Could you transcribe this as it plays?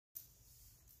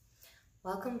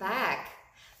Welcome back.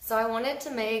 So I wanted to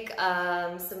make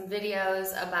some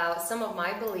videos about some of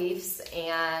my beliefs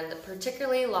and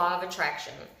particularly law of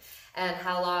attraction and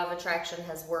how law of attraction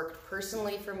has worked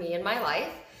personally for me in my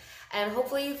life. And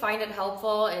hopefully you find it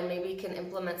helpful and maybe can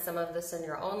implement some of this in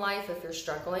your own life if you're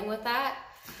struggling with that.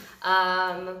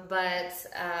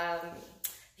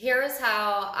 Here is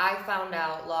how I found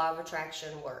out law of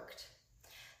attraction worked.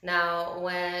 Now,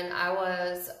 when I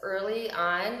was early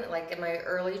on, like in my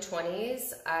early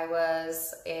 20s, I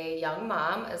was a young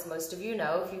mom, as most of you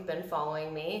know if you've been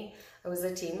following me. I was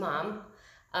a teen mom.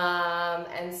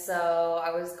 And so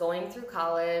I was going through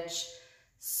college,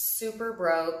 super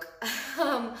broke.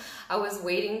 I was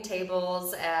waiting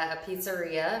tables at a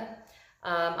pizzeria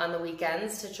on the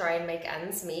weekends to try and make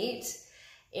ends meet.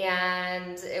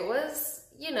 And it was,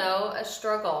 a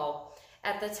struggle.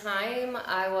 At the time,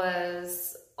 I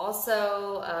was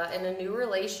also in a new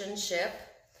relationship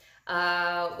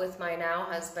with my now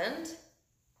husband,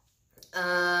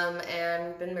 and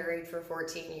we've been married for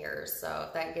 14 years, so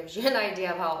that gives you an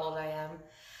idea of how old I am.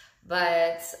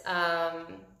 But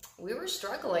we were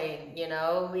struggling,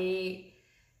 we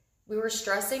were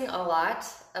stressing a lot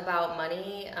about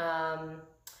money.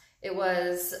 It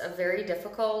was very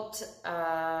difficult,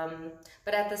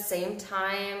 but at the same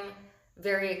time,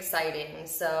 very exciting.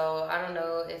 So I don't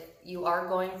know if you are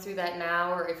going through that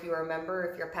now or if you remember,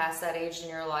 if you're past that age in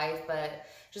your life, but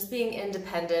just being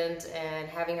independent and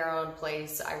having our own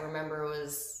place, I remember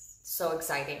was so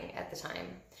exciting at the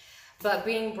time. But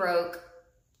being broke,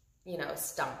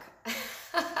 stunk.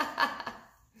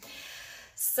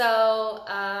 So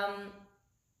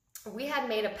we had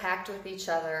made a pact with each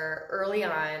other early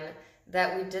on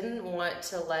that we didn't want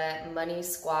to let money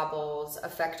squabbles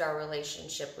affect our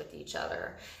relationship with each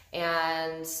other.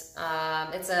 And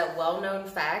it's a well-known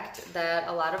fact that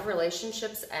a lot of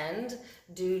relationships end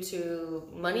due to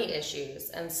money issues.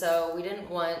 And so we didn't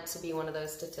want to be one of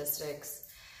those statistics.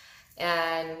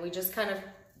 And we just kind of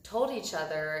told each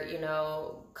other,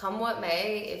 come what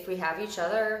may, if we have each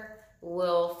other,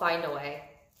 we'll find a way.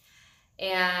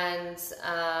 And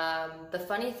the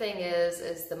funny thing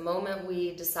is the moment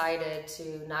we decided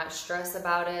to not stress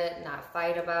about it, not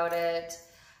fight about it,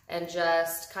 and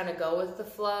just kind of go with the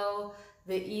flow,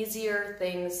 the easier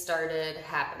things started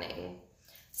happening.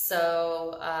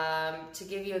 So to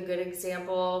give you a good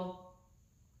example,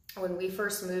 when we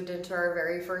first moved into our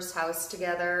very first house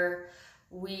together,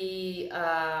 we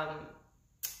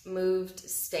moved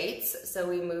states. So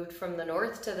we moved from the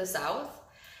north to the south.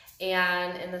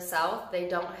 And in the South, they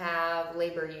don't have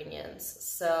labor unions.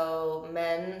 So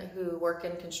men who work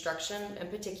in construction in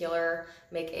particular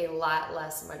make a lot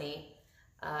less money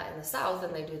in the South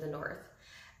than they do the North.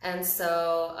 And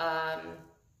so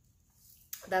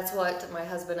that's what my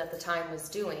husband at the time was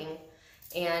doing.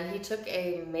 And he took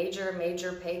a major,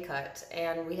 major pay cut,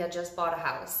 and we had just bought a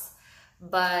house.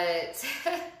 But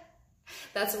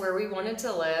that's where we wanted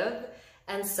to live.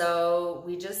 And so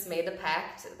we just made the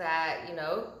pact that,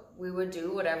 we would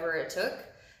do whatever it took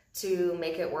to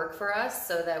make it work for us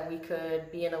so that we could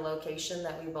be in a location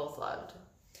that we both loved.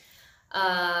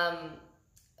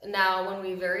 Now, when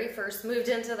we very first moved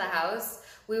into the house,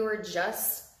 we were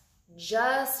just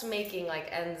making like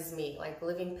ends meet, like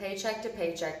living paycheck to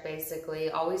paycheck,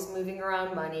 basically, always moving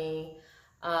around money.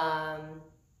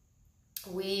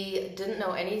 We didn't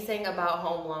know anything about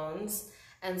home loans.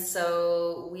 And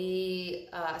so we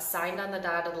signed on the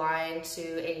dotted line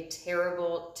to a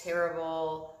terrible,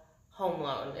 terrible home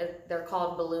loan. They're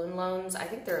called balloon loans. I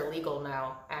think they're illegal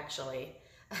now, actually.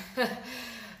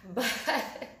 But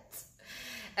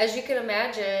as you can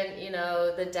imagine,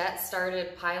 the debt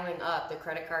started piling up. The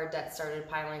credit card debt started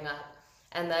piling up.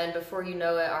 And then before you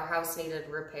know it, our house needed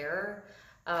repair.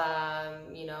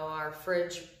 Our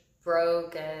fridge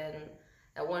broke, and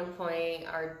at one point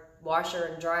our washer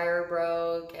and dryer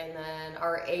broke, and then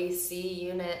our AC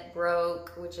unit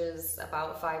broke, which is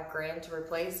about $5,000 to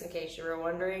replace, in case you were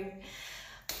wondering.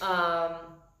 And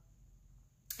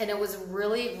it was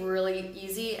really, really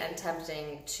easy and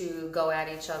tempting to go at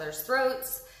each other's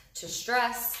throats, to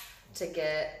stress, to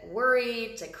get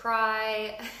worried, to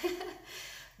cry.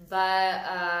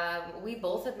 But we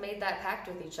both had made that pact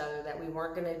with each other that we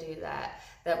weren't going to do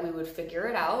that we would figure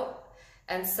it out.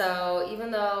 And so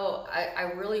even though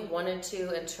I really wanted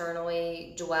to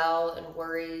internally dwell and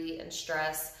worry and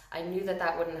stress, I knew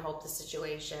that wouldn't help the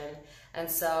situation. And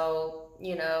so,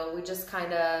 we just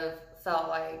kind of felt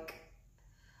like,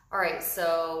 all right,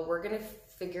 so we're going to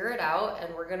figure it out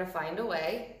and we're going to find a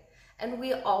way. And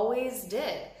we always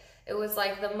did. It was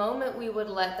like the moment we would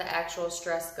let the actual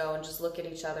stress go and just look at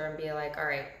each other and be like, all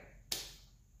right,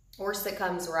 worst that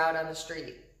comes, we're out on the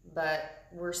street. but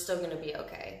we're still going to be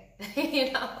okay.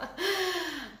 You know?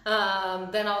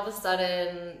 Then all of a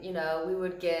sudden, you know, we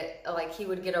would get, like, he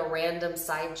would get a random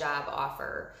side job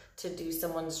offer to do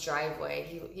someone's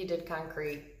driveway. He did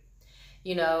concrete,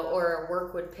 you know, or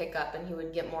work would pick up and he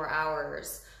would get more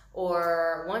hours.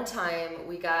 Or one time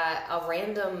we got a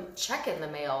random check in the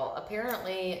mail.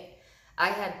 Apparently I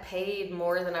had paid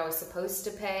more than I was supposed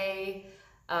to pay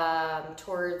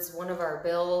towards one of our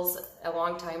bills a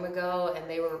long time ago, and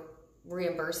they were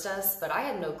reimbursed us, but I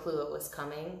had no clue it was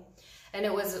coming. And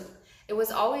it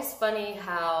was always funny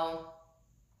how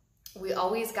we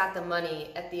always got the money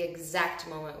at the exact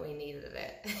moment we needed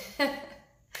it.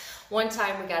 One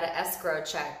time we got an escrow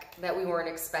check that we weren't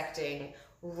expecting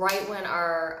right when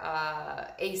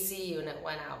our AC unit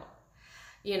went out,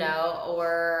 you know,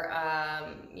 or,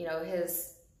 you know,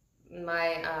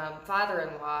 my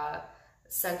father-in-law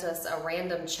sent us a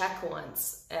random check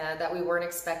once that we weren't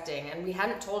expecting, and we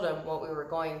hadn't told him what we were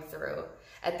going through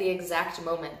at the exact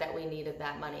moment that we needed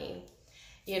that money.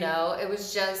 You know, it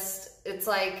was just, it's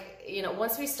like, you know,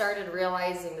 once we started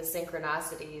realizing the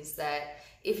synchronicities, that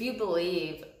if you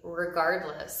believe,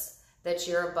 regardless, that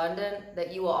you're abundant,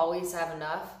 that you will always have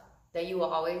enough, that you will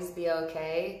always be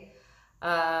okay,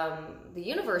 the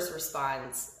universe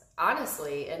responds,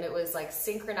 honestly. And it was like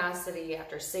synchronicity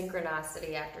after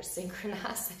synchronicity after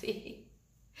synchronicity.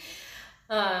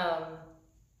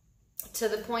 To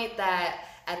the point that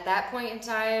at that point in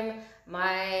time,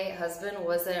 my husband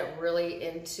wasn't really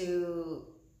into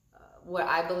what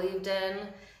I believed in.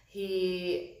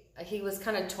 He was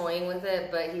kind of toying with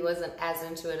it, but he wasn't as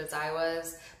into it as I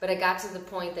was. But it got to the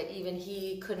point that even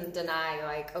he couldn't deny,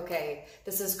 like, okay,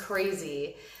 this is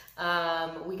crazy.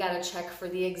 We got to check for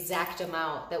the exact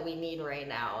amount that we need right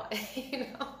now, you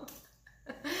know?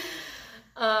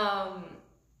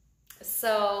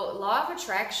 So law of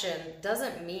attraction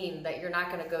doesn't mean that you're not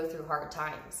going to go through hard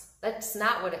times. That's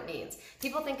not what it means.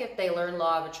 People think if they learn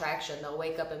law of attraction, they'll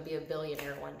wake up and be a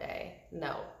billionaire one day.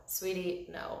 No, sweetie,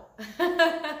 no.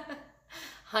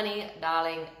 Honey,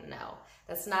 darling, no.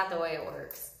 That's not the way it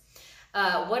works.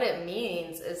 What it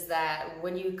means is that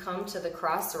when you come to the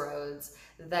crossroads,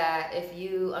 that if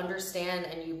you understand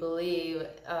and you believe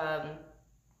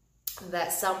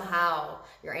that somehow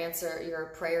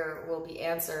your prayer will be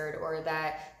answered, or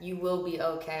that you will be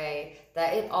okay,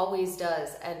 that it always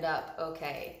does end up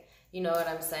okay. You know what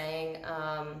I'm saying?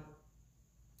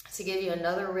 To give you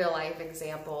another real life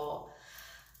example,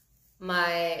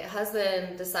 my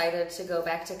husband decided to go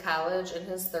back to college in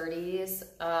his 30s.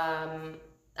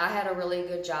 I had a really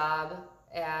good job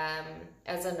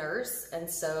as a nurse, and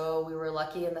so we were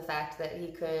lucky in the fact that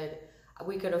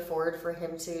we could afford for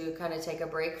him to kind of take a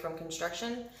break from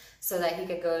construction so that he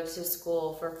could go to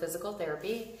school for physical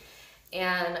therapy.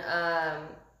 And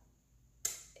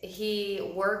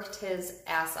he worked his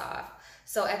ass off.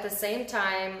 So at the same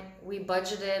time, we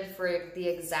budgeted for the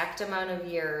exact amount of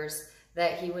years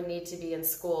that he would need to be in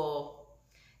school,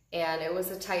 and it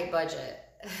was a tight budget.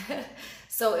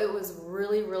 So it was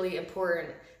really, really important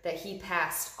that he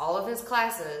passed all of his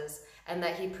classes and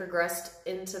that he progressed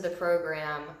into the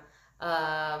program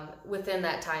within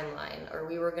that timeline, or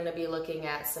we were going to be looking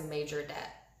at some major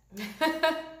debt.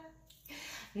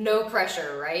 No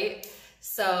pressure, right?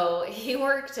 So he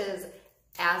worked his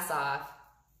ass off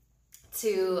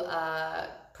to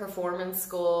perform in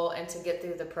school and to get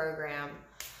through the program.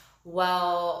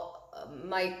 Well,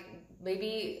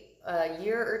 maybe a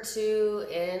year or two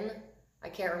in, I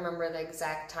can't remember the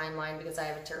exact timeline because I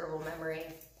have a terrible memory.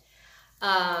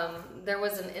 There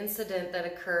was an incident that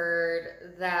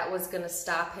occurred that was going to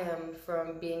stop him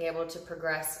from being able to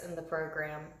progress in the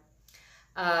program.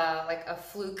 Like a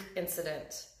fluke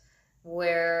incident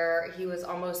where he was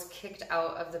almost kicked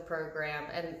out of the program.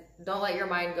 And don't let your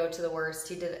mind go to the worst.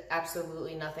 He did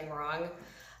absolutely nothing wrong.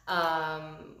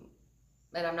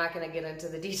 And I'm not going to get into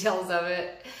the details of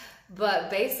it. But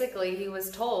basically, he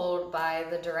was told by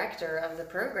the director of the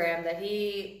program that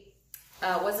he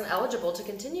wasn't eligible to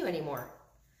continue anymore.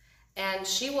 And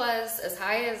she was as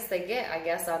high as they get, I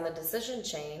guess, on the decision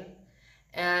chain,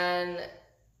 and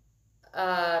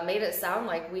made it sound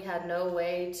like we had no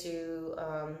way to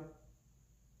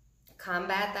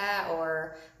combat that,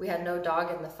 or we had no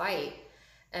dog in the fight.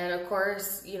 And of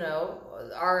course, you know,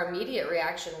 our immediate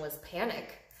reaction was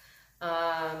panic.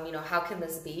 You know, how can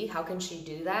this be? How can she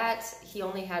do that? He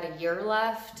only had a year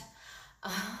left.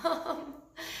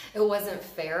 It wasn't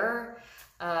fair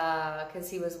because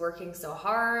he was working so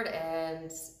hard,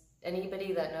 and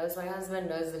anybody that knows my husband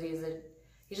knows that he's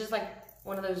just like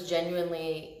one of those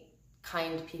genuinely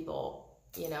kind people,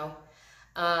 you know.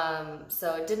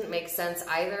 So it didn't make sense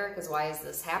either, because why is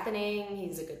this happening?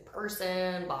 He's a good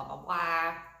person, blah, blah,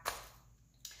 blah.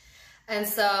 And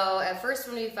so at first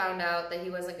when we found out that he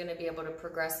wasn't going to be able to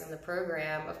progress in the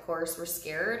program, of course, we're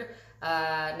scared.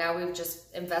 Now we've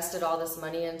just invested all this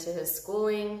money into his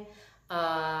schooling,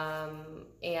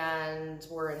 and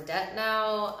we're in debt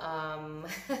now.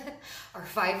 Our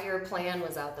 5-year plan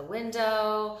was out the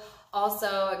window.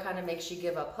 Also, it kind of makes you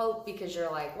give up hope, because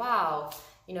you're like, wow,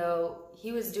 you know,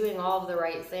 he was doing all of the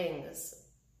right things.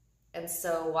 And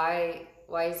so why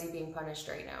is he being punished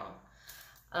right now?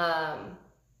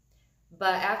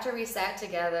 But after we sat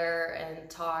together and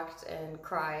talked and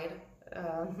cried,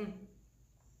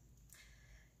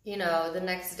 you know, the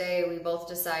next day we both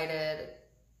decided,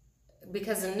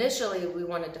 because initially we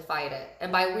wanted to fight it.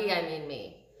 And by we, I mean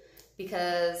me.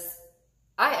 Because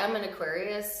I am an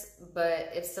Aquarius,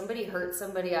 but if somebody hurts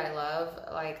somebody I love,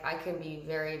 like, I can be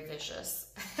very vicious.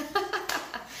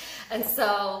 And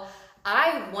so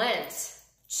I went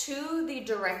to the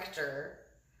director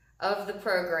of the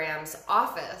program's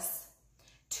office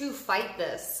to fight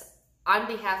this on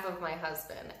behalf of my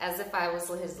husband, as if I was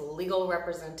his legal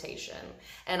representation.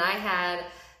 And I had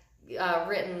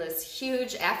written this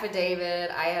huge affidavit.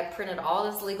 I had printed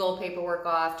all this legal paperwork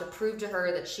off to prove to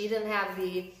her that she didn't have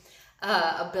the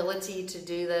ability to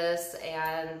do this,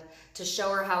 and to show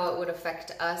her how it would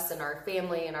affect us and our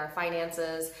family and our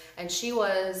finances. And she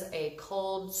was a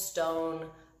cold stone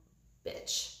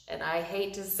bitch. And I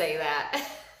hate to say that.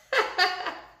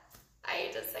 I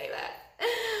hate to say that.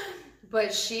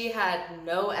 But she had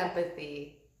no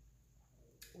empathy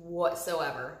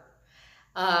whatsoever.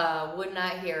 Would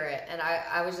not hear it. And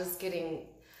I was just getting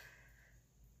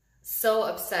so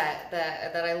upset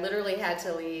that I literally had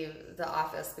to leave the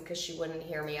office because she wouldn't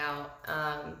hear me out.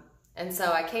 And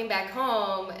so I came back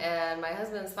home, and my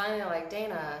husband's finally like,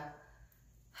 Dana,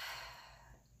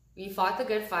 you fought the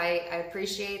good fight. I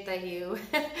appreciate that you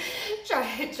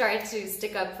tried to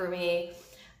stick up for me.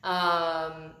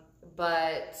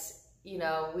 But, you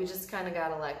know, we just kind of got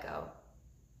to let go.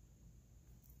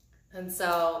 And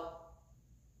so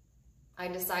I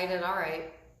decided, all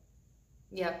right,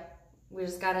 yep, we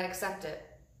just got to accept it.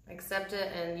 Accept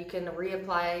it, and you can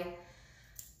reapply.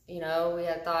 You know, we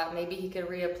had thought maybe he could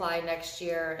reapply next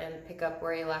year and pick up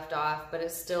where he left off, but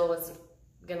it still was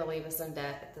going to leave us in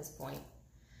debt at this point.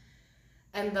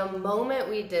 And the moment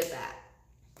we did that,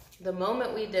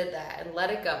 and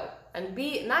let it go, and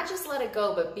be, not just let it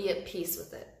go, but be at peace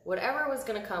with it. Whatever was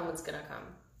going to come was going to come.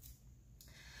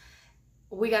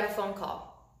 We got a phone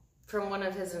call from one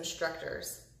of his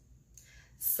instructors.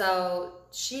 So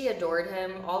she adored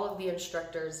him. All of the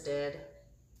instructors did.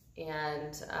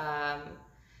 And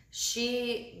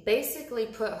she basically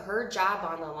put her job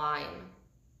on the line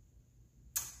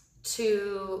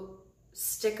to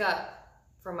stick up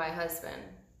for my husband,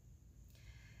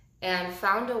 and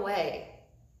found a way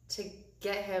to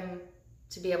get him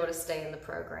to be able to stay in the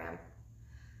program,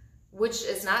 which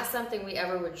is not something we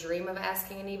ever would dream of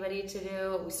asking anybody to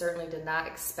do. We certainly did not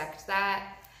expect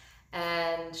that.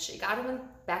 And she got him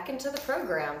back into the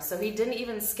program, so he didn't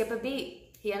even skip a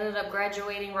beat. He ended up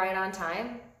graduating right on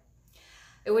time.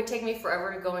 It would take me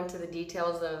forever to go into the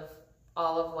details of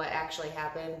all of what actually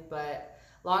happened, but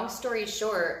long story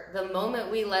short, the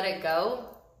moment we let it go,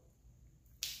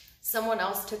 someone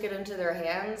else took it into their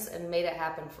hands and made it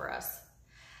happen for us.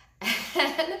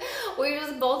 And we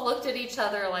just both looked at each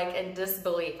other like in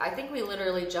disbelief. I think we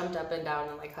literally jumped up and down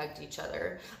and like hugged each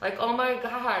other. Like, oh my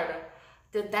God,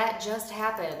 did that just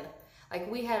happen?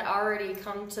 Like, we had already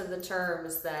come to the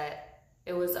terms that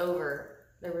it was over.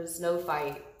 There was no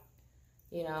fight.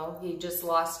 You know, he just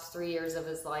lost 3 years of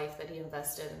his life that he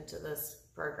invested into this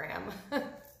program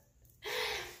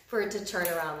for it to turn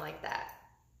around like that.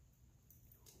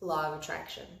 Law of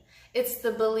attraction. It's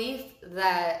the belief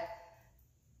that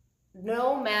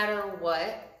no matter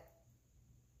what,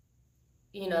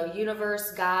 you know,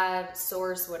 universe, God,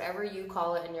 source, whatever you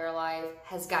call it in your life,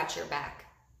 has got your back.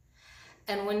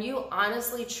 And when you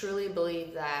honestly, truly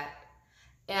believe that,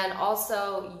 and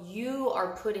also you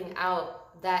are putting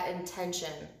out that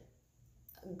intention,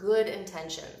 good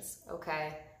intentions,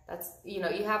 okay? That's, you know,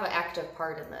 you have an active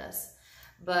part in this,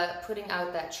 but putting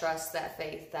out that trust, that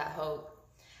faith, that hope,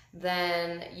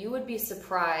 then you would be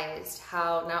surprised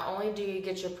how not only do you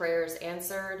get your prayers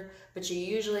answered, but you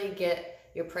usually get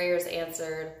your prayers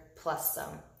answered plus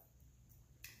some,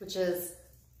 which is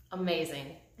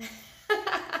amazing.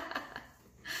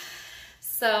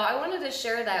 So I wanted to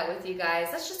share that with you guys.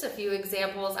 That's just a few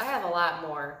examples. I have a lot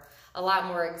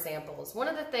more examples. One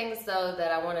of the things though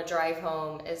that I want to drive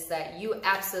home is that you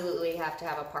absolutely have to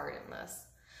have a part in this.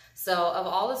 So of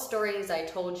all the stories I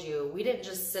told you, we didn't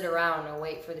just sit around and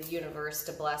wait for the universe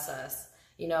to bless us,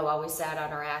 you know, while we sat on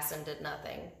our ass and did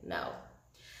nothing. No.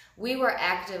 We were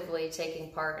actively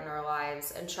taking part in our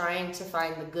lives and trying to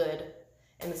find the good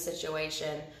in the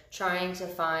situation, trying to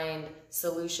find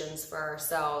solutions for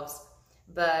ourselves.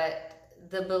 But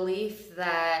the belief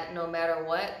that no matter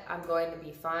what, I'm going to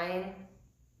be fine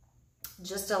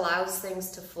just allows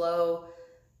things to flow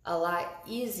a lot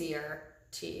easier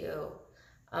to you.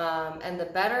 And the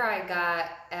better I got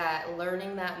at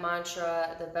learning that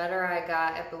mantra, the better I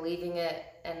got at believing it,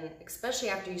 and especially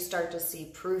after you start to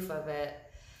see proof of it,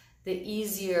 the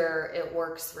easier it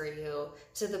works for you,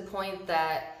 to the point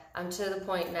that I'm to the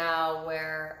point now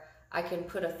where I can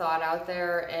put a thought out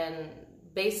there and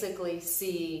basically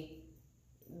see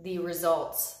the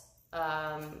results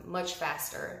much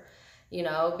faster, you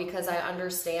know, because I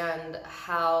understand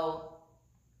how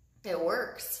it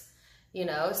works. You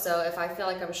know, so if I feel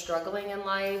like I'm struggling in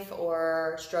life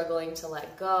or struggling to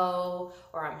let go,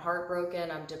 or I'm heartbroken,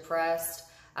 I'm depressed,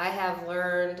 I have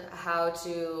learned how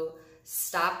to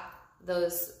stop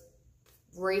those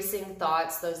racing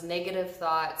thoughts, those negative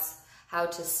thoughts, how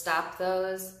to stop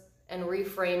those and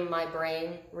reframe my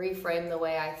brain, reframe the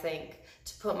way I think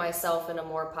to put myself in a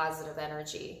more positive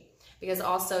energy. Because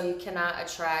also you cannot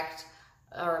attract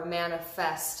or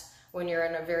manifest when you're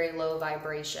in a very low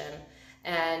vibration.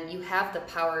 And you have the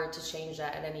power to change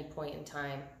that at any point in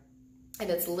time. And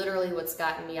it's literally what's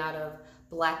gotten me out of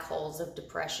black holes of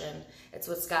depression. It's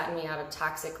what's gotten me out of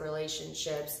toxic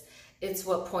relationships. It's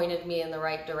what pointed me in the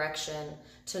right direction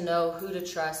to know who to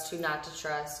trust, who not to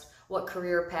trust, what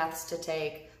career paths to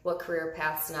take, what career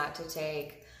paths not to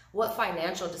take, what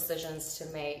financial decisions to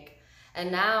make.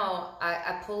 And now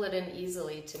I pull it in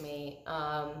easily to me.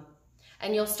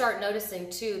 And you'll start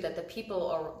noticing too that the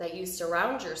people that you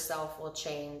surround yourself will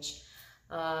change.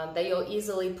 That you'll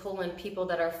easily pull in people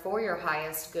that are for your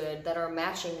highest good, that are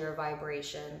matching your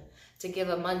vibration. To give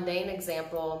a mundane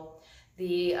example,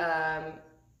 the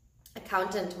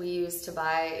accountant we used to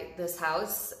buy this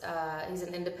house, he's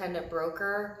an independent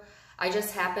broker. I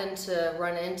just happened to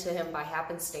run into him by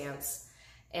happenstance.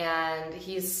 And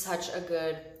he's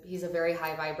a very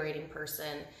high vibrating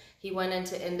person. He went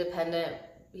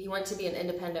to be an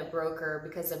independent broker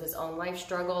because of his own life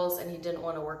struggles, and he didn't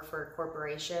want to work for a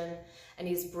corporation. And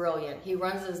he's brilliant. He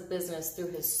runs his business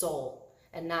through his soul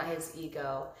and not his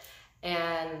ego.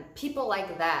 And people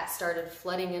like that started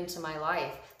flooding into my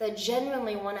life that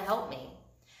genuinely want to help me.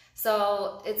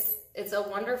 So it's a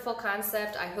wonderful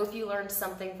concept. I hope you learned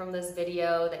something from this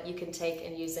video that you can take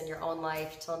and use in your own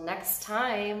life. Till next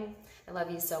time, I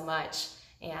love you so much,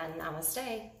 and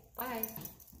namaste. Bye.